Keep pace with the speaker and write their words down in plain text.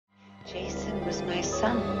was my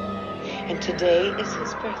son, and today is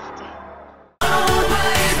his birthday.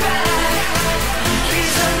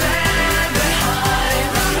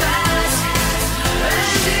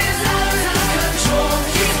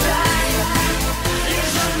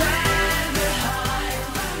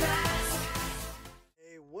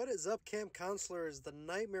 What is up, camp counselors? The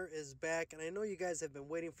nightmare is back, and I know you guys have been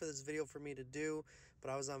waiting for this video for me to do,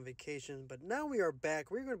 but I was on vacation. But now we are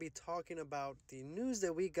back. We're going to be talking about the news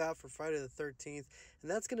that we got for Friday the 13th,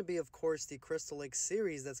 and that's going to be, of course, the Crystal Lake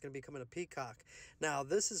series that's going to be coming to Peacock. Now,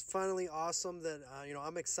 this is finally awesome that,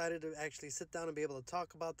 I'm excited to actually sit down and be able to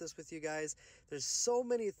talk about this with you guys. There's so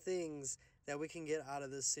many things that we can get out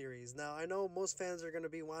of this series. Now, I know most fans are going to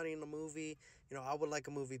be wanting a movie. I would like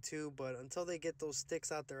a movie too, but until they get those sticks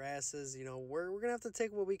out their asses, we're going to have to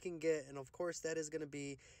take what we can get. And of course, that is going to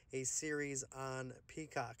be a series on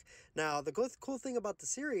Peacock. Now, the cool thing about the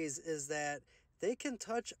series is that they can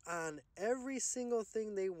touch on every single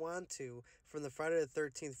thing they want to from the Friday the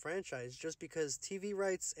 13th franchise, just because TV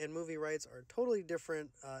rights and movie rights are totally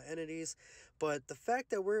different entities. But the fact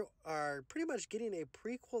that we are pretty much getting a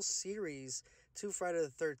prequel series to Friday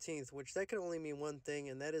the 13th, which that can only mean one thing,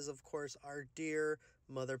 and that is, of course, our dear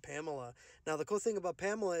mother Pamela. Now, the cool thing about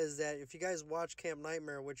Pamela is that if you guys watch Camp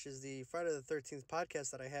Nightmare, which is the Friday the 13th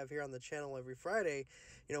podcast that I have here on the channel every Friday,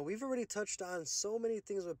 we've already touched on so many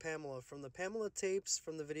things with Pamela, from the Pamela tapes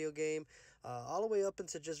from the video game, all the way up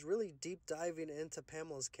into just really deep diving into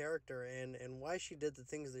Pamela's character and why she did the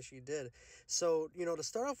things that she did. So, to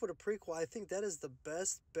start off with a prequel, I think that is the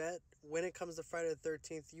best bet when it comes to Friday the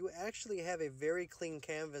 13th. You actually have a very clean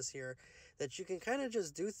canvas here that you can kind of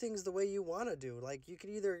just do things the way you want to do. Like, you could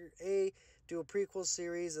either do a prequel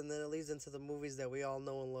series and then it leads into the movies that we all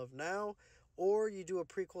know and love now, or you do a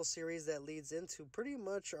prequel series that leads into pretty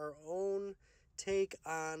much our own take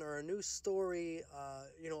on, or a new story,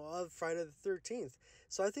 of Friday the 13th.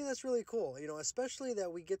 So I think that's really cool, especially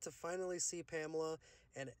that we get to finally see Pamela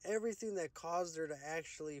and everything that caused her to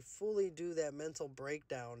actually fully do that mental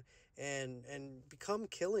breakdown and become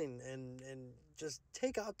killing and just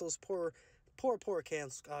take out those poor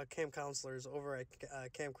camp counselors over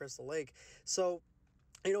at Camp Crystal Lake. So,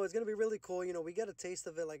 it's going to be really cool. We got a taste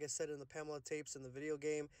of it, like I said, in the Pamela tapes in the video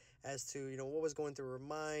game, as to, what was going through her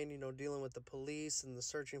mind, dealing with the police and the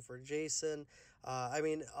searching for Jason.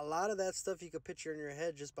 A lot of that stuff you could picture in your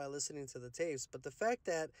head just by listening to the tapes. But the fact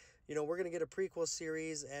that, we're going to get a prequel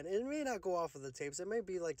series, and it may not go off of the tapes. It may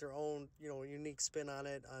be like their own, unique spin on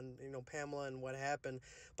it, on, Pamela and what happened.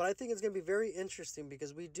 But I think it's going to be very interesting,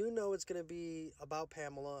 because we do know it's going to be about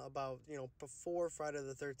Pamela, about, before Friday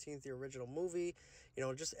the 13th, the original movie,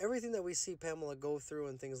 just everything that we see Pamela go through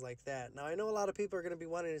and things like that. Now, I know a lot of people are going to be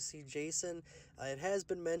wanting to see Jason. It has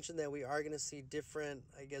been mentioned that we are going to see different,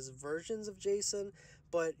 versions of Jason.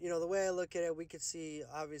 But, the way I look at it, we could see,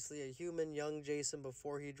 obviously, a human young Jason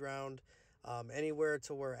before he drowned, anywhere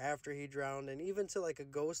to where after he drowned, and even to, like, a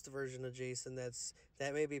ghost version of Jason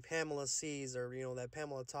that maybe Pamela sees, or, that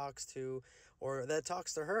Pamela talks to, or that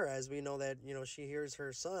talks to her, as we know that, she hears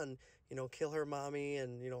her son, kill her mommy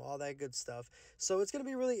and, all that good stuff. So it's going to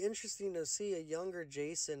be really interesting to see a younger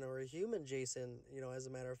Jason, or a human Jason, as a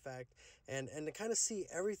matter of fact, and to kind of see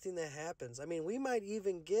everything that happens. We might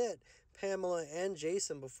even get Pamela and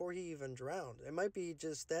Jason before he even drowned. It might be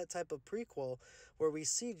just that type of prequel where we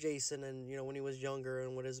see Jason and, when he was younger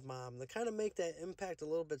and with his mom, to kind of make that impact a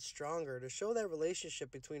little bit stronger, to show that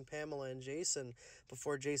relationship between Pamela and Jason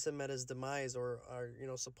before Jason met his demise, or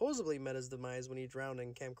supposedly met his demise when he drowned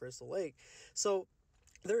in Camp Crystal Lake. So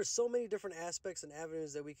there are so many different aspects and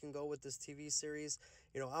avenues that we can go with this TV series.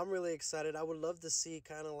 I'm really excited. I would love to see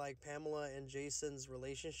kind of like Pamela and Jason's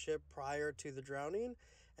relationship prior to the drowning.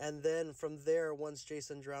 And then from there, once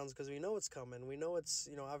Jason drowns, because we know it's coming, we know it's,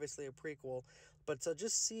 obviously a prequel, but to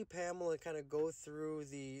just see Pamela kind of go through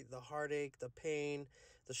the heartache, the pain,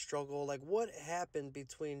 the struggle, like what happened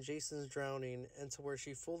between Jason's drowning and to where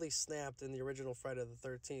she fully snapped in the original Friday the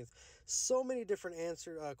 13th. So many different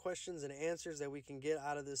questions and answers that we can get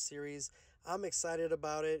out of this series. I'm excited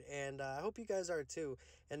about it, and I hope you guys are too.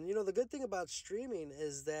 And the good thing about streaming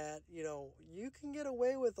is that you can get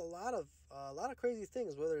away with a lot of crazy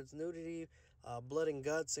things, whether it's nudity, blood and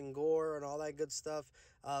guts and gore and all that good stuff.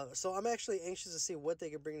 So I'm actually anxious to see what they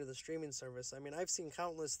can bring to the streaming service. I've seen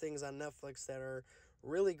countless things on Netflix that are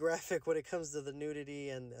really graphic when it comes to the nudity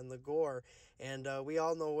and the gore. And we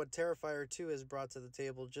all know what Terrifier 2 has brought to the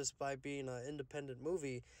table just by being an independent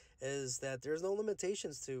movie, is that there's no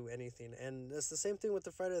limitations to anything. And it's the same thing with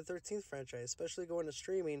the Friday the 13th franchise, especially going to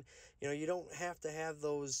streaming. You don't have to have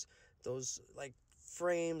those like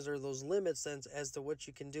frames or those limits as to what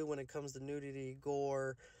you can do when it comes to nudity,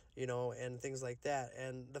 gore, and things like that.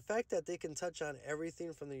 And the fact that they can touch on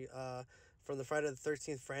everything from the Friday the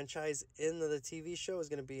 13th franchise in the TV show is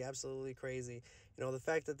going to be absolutely crazy. The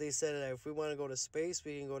fact that they said that if we want to go to space,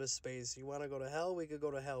 we can go to space. You want to go to hell, we could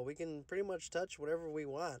go to hell. We can pretty much touch whatever we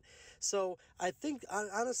want. So I think,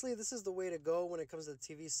 honestly, this is the way to go when it comes to the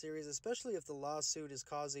TV series, especially if the lawsuit is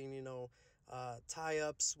causing,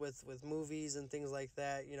 tie-ups with movies and things like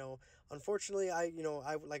that. Unfortunately, I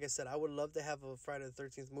like I said, I would love to have a Friday the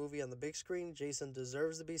 13th movie on the big screen. Jason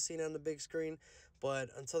deserves to be seen on the big screen, but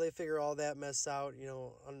until they figure all that mess out,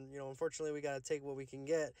 unfortunately, we got to take what we can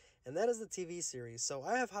get, and that is the TV series. So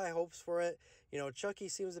I have high hopes for it. Chucky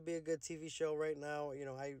seems to be a good TV show right now.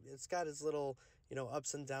 It's got its little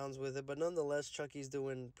ups and downs with it, but nonetheless, Chucky's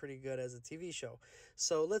doing pretty good as a TV show.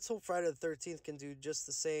 So let's hope Friday the 13th can do just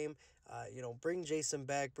the same. Bring Jason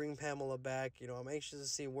back, bring Pamela back. I'm anxious to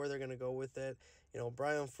see where they're going to go with it.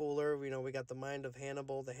 Brian Fuller, we got The Mind of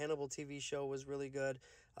Hannibal. The Hannibal TV show was really good.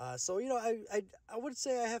 So, I would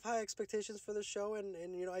say I have high expectations for the show, and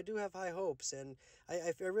I do have high hopes, and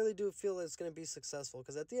I really do feel it's going to be successful,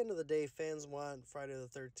 because at the end of the day, fans want Friday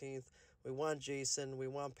the 13th. We want Jason, we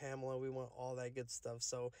want Pamela, we want all that good stuff.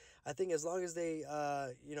 So I think as long as they,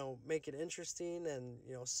 make it interesting, and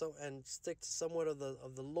and stick to somewhat of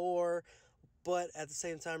the lore, but at the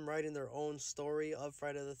same time writing their own story of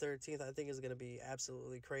Friday the 13th, I think is going to be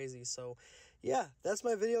absolutely crazy. So yeah, that's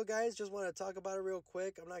my video, guys. Just want to talk about it real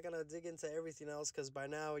quick. I'm not going to dig into everything else, because by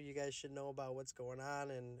now you guys should know about what's going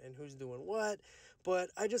on and who's doing what, but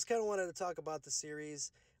I just kind of wanted to talk about the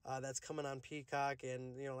series that's coming on Peacock.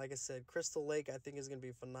 And like I said, Crystal Lake, I think, is going to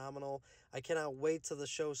be phenomenal. I cannot wait till the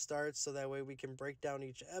show starts, so that way we can break down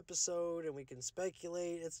each episode and we can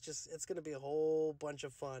speculate. It's going to be a whole bunch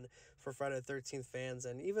of fun for Friday the 13th fans,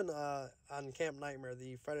 and even on Camp Nightmare,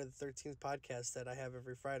 the Friday the 13th podcast that I have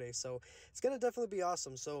every Friday. So it's going to definitely be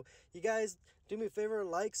awesome. So you guys, do me a favor,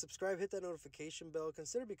 like, subscribe, hit that notification bell,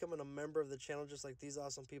 consider becoming a member of the channel, just like these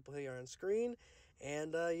awesome people here on screen.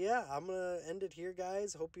 And yeah, I'm going to end it here,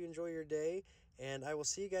 guys. Hope you enjoy your day, and I will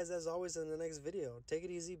see you guys as always in the next video. Take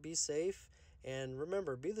it easy, be safe, and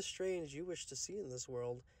remember, be the strange you wish to see in this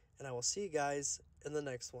world, and I will see you guys in the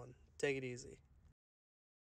next one. Take it easy.